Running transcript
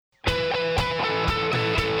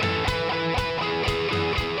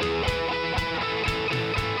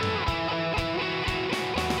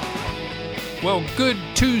Well, good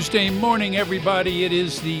Tuesday morning, everybody. It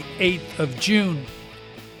is the 8th of June.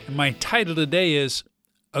 And my title today is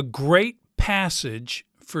A Great Passage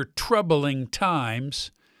for Troubling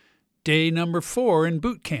Times, day number 4 in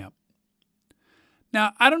boot camp.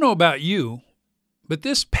 Now, I don't know about you, but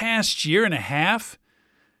this past year and a half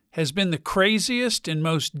has been the craziest and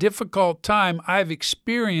most difficult time I've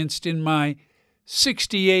experienced in my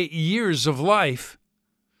 68 years of life.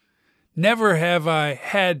 Never have I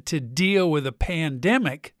had to deal with a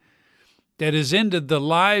pandemic that has ended the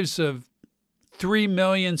lives of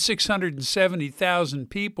 3,670,000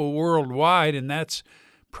 people worldwide, and that's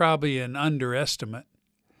probably an underestimate,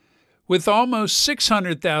 with almost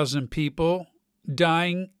 600,000 people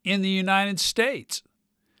dying in the United States.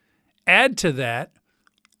 Add to that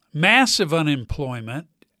massive unemployment,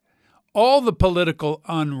 all the political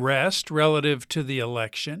unrest relative to the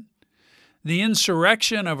election, the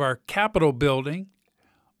insurrection of our Capitol building,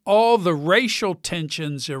 all the racial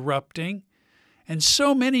tensions erupting, and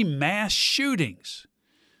so many mass shootings.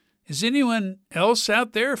 Is anyone else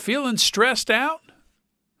out there feeling stressed out?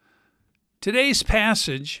 Today's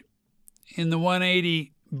passage in the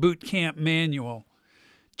 180 Boot Camp Manual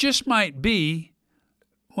just might be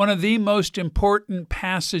one of the most important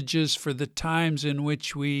passages for the times in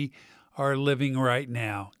which we are living right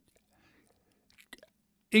now.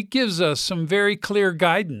 It gives us some very clear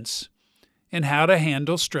guidance in how to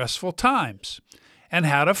handle stressful times and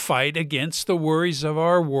how to fight against the worries of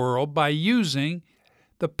our world by using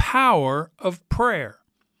the power of prayer.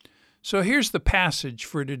 So here's the passage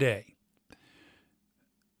for today.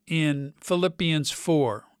 In Philippians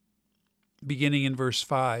 4, beginning in verse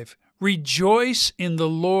 5, rejoice in the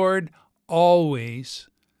Lord always.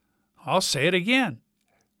 I'll say it again.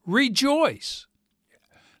 Rejoice.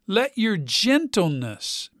 Let your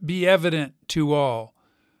gentleness be evident to all.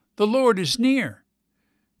 The Lord is near.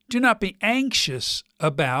 Do not be anxious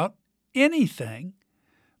about anything,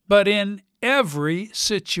 but in every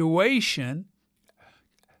situation,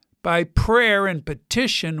 by prayer and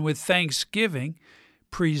petition with thanksgiving,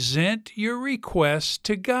 present your requests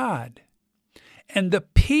to God. And the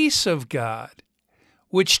peace of God,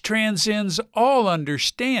 which transcends all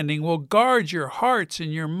understanding, will guard your hearts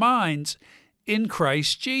and your minds in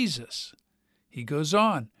Christ Jesus. He goes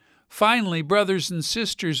on. Finally, brothers and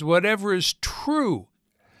sisters, whatever is true,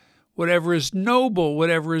 whatever is noble,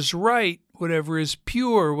 whatever is right, whatever is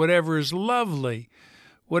pure, whatever is lovely,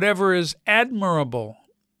 whatever is admirable,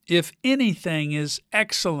 if anything is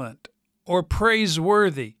excellent or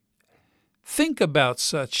praiseworthy, think about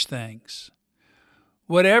such things.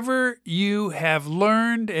 Whatever you have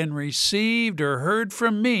learned and received or heard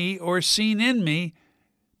from me or seen in me,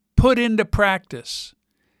 put into practice,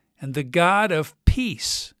 and the God of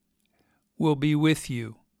peace will be with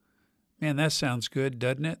you. Man, that sounds good,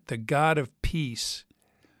 doesn't it? The God of peace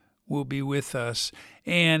will be with us.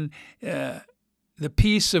 And the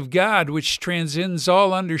peace of God, which transcends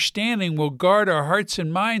all understanding, will guard our hearts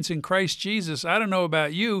and minds in Christ Jesus. I don't know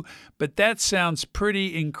about you, but that sounds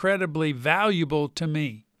pretty incredibly valuable to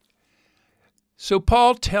me. So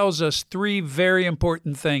Paul tells us 3 very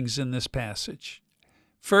important things in this passage.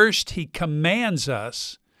 First, he commands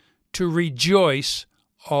us to rejoice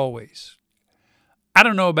always. I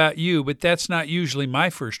don't know about you, but that's not usually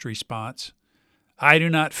my first response. I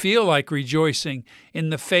do not feel like rejoicing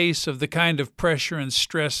in the face of the kind of pressure and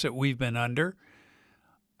stress that we've been under.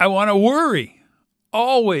 I want to worry,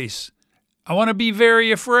 always. I want to be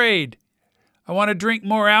very afraid. I want to drink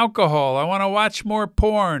more alcohol. I want to watch more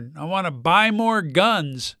porn. I want to buy more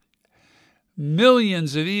guns.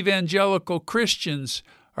 Millions of evangelical Christians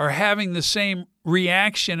are having the same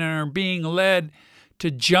reaction and are being led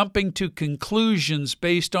to jumping to conclusions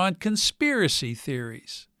based on conspiracy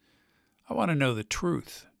theories. I want to know the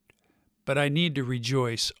truth, but I need to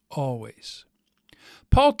rejoice always.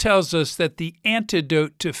 Paul tells us that the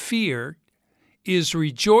antidote to fear is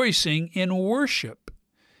rejoicing in worship,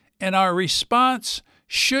 and our response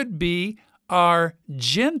should be our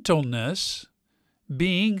gentleness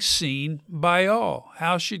being seen by all.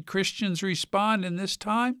 How should Christians respond in this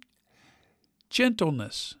time?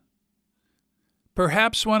 Gentleness.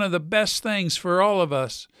 Perhaps one of the best things for all of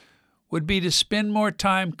us would be to spend more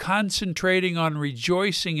time concentrating on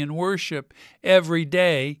rejoicing in worship every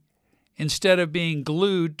day instead of being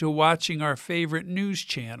glued to watching our favorite news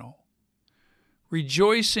channel.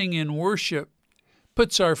 Rejoicing in worship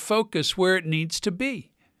puts our focus where it needs to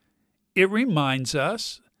be. It reminds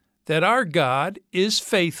us that our God is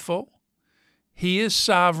faithful, He is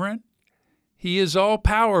sovereign, He is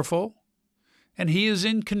all-powerful, and He is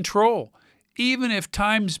in control. Even if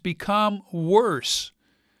times become worse,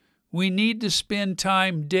 we need to spend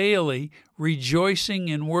time daily rejoicing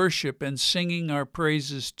in worship and singing our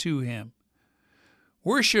praises to Him.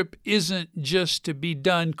 Worship isn't just to be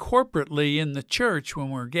done corporately in the church when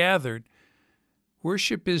we're gathered.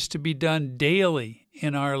 Worship is to be done daily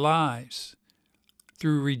in our lives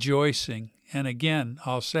through rejoicing. And again,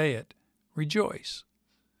 I'll say it, rejoice.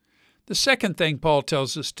 The second thing Paul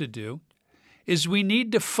tells us to do is we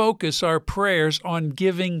need to focus our prayers on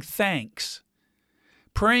giving thanks,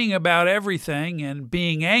 praying about everything and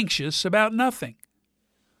being anxious about nothing.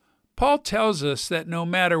 Paul tells us that no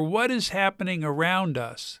matter what is happening around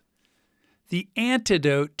us, the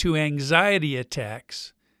antidote to anxiety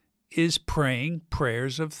attacks is praying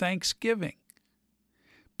prayers of thanksgiving.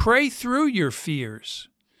 Pray through your fears.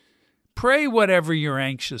 Pray whatever you're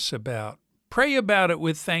anxious about. Pray about it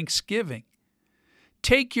with thanksgiving.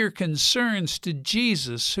 Take your concerns to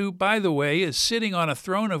Jesus, who, by the way, is sitting on a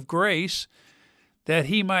throne of grace, that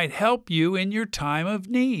He might help you in your time of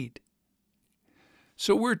need.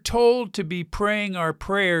 So we're told to be praying our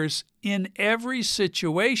prayers in every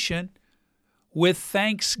situation with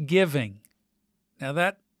thanksgiving. Now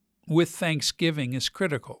that with thanksgiving is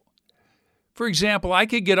critical. For example, I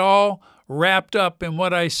could get all wrapped up in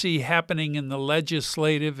what I see happening in the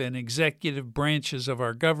legislative and executive branches of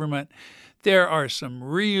our government. There are some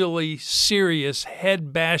really serious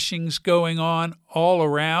head bashings going on all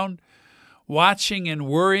around. Watching and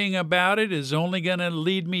worrying about it is only going to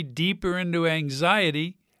lead me deeper into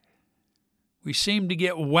anxiety. We seem to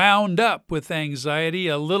get wound up with anxiety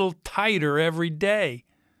a little tighter every day.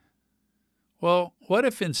 Well, what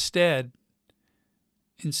if instead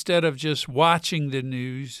of just watching the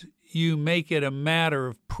news, you make it a matter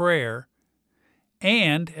of prayer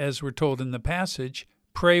and, as we're told in the passage,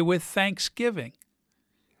 pray with thanksgiving?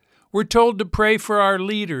 We're told to pray for our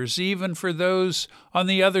leaders, even for those on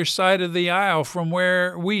the other side of the aisle from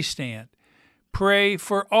where we stand. Pray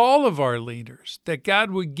for all of our leaders, that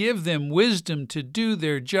God would give them wisdom to do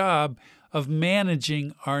their job of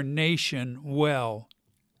managing our nation well.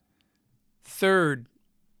 Third,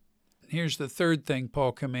 here's the third thing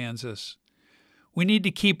Paul commands us. We need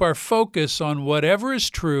to keep our focus on whatever is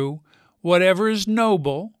true, whatever is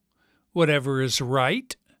noble, whatever is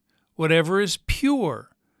right, whatever is pure,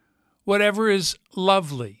 whatever is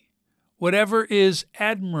lovely, whatever is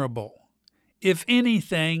admirable. If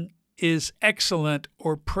anything is excellent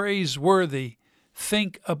or praiseworthy,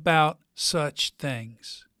 think about such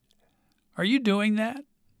things. Are you doing that?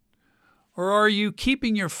 Or are you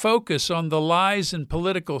keeping your focus on the lies and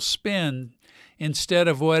political spin instead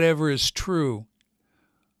of whatever is true?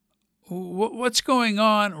 What's going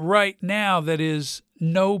on right now that is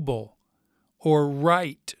noble or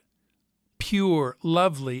right, pure,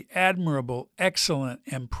 lovely, admirable, excellent,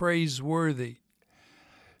 and praiseworthy?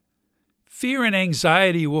 Fear and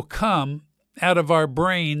anxiety will come out of our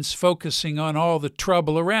brains focusing on all the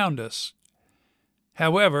trouble around us.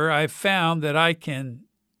 However, I've found that I can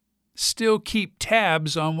still keep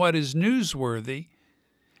tabs on what is newsworthy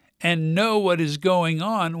and know what is going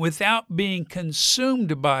on without being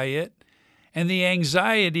consumed by it and the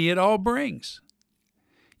anxiety it all brings.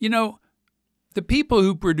 You know, the people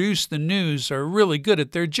who produce the news are really good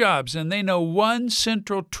at their jobs, and they know one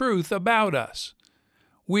central truth about us.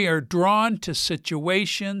 We are drawn to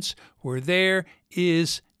situations where there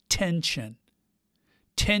is tension.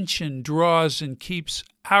 Tension draws and keeps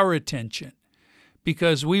our attention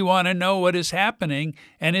because we want to know what is happening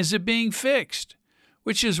and is it being fixed,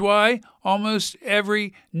 which is why almost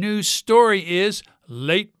every news story is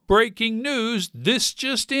late breaking news, this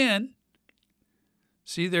just in.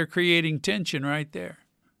 See, they're creating tension right there.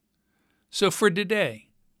 So for today,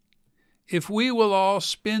 if we will all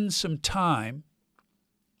spend some time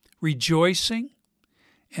rejoicing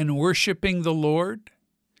and worshiping the Lord,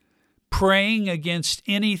 praying against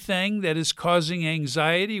anything that is causing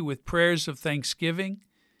anxiety with prayers of thanksgiving,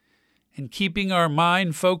 and keeping our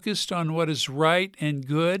mind focused on what is right and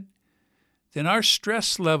good, then our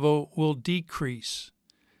stress level will decrease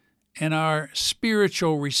and our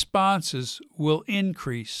spiritual responses will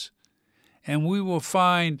increase, and we will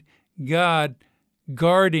find God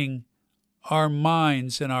guarding our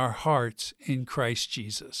minds and our hearts in Christ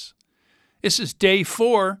Jesus. This is day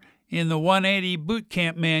 4 in the 180 Boot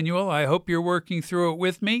Camp Manual. I hope you're working through it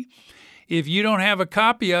with me. If you don't have a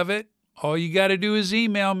copy of it, all you got to do is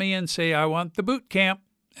email me and say, I want the boot camp,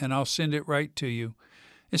 and I'll send it right to you.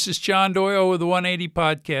 This is John Doyle with the 180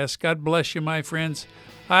 Podcast. God bless you, my friends.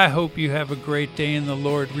 I hope you have a great day in the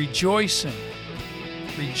Lord, rejoicing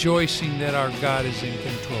that our God is in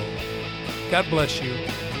control. God bless you.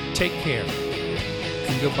 Take care,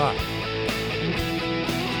 and goodbye.